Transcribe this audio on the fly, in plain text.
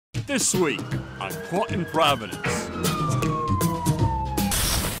This week on Caught in Providence.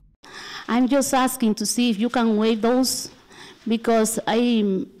 I'm just asking to see if you can waive those because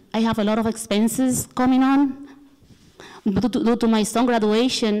I have a lot of expenses coming on due to my son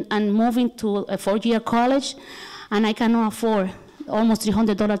graduation and moving to a 4-year college, and I cannot afford almost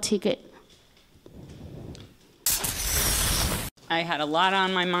 $300 ticket. I had a lot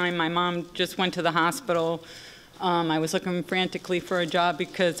on my mind. My mom just went to the hospital. I was looking frantically for a job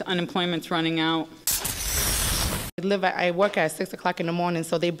because unemployment's running out. I work at 6 o'clock in the morning,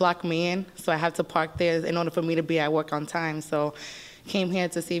 so they block me in, so I have to park there in order for me to be at work on time. So came here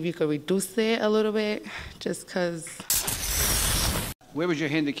to see if you could reduce it a little bit, just because. Where was your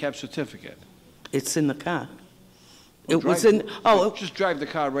handicap certificate? It's in the car. It was in. Oh, just drive the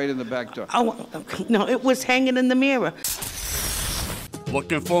car right in the back door. Oh, no, it was hanging in the mirror.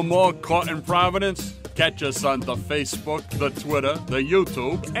 Looking for more Caught in Providence? Catch us on the Facebook, the Twitter, the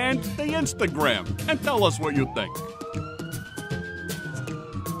YouTube, and the Instagram. And tell us what you think.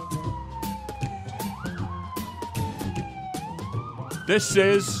 This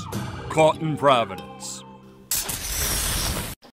is Caught in Providence.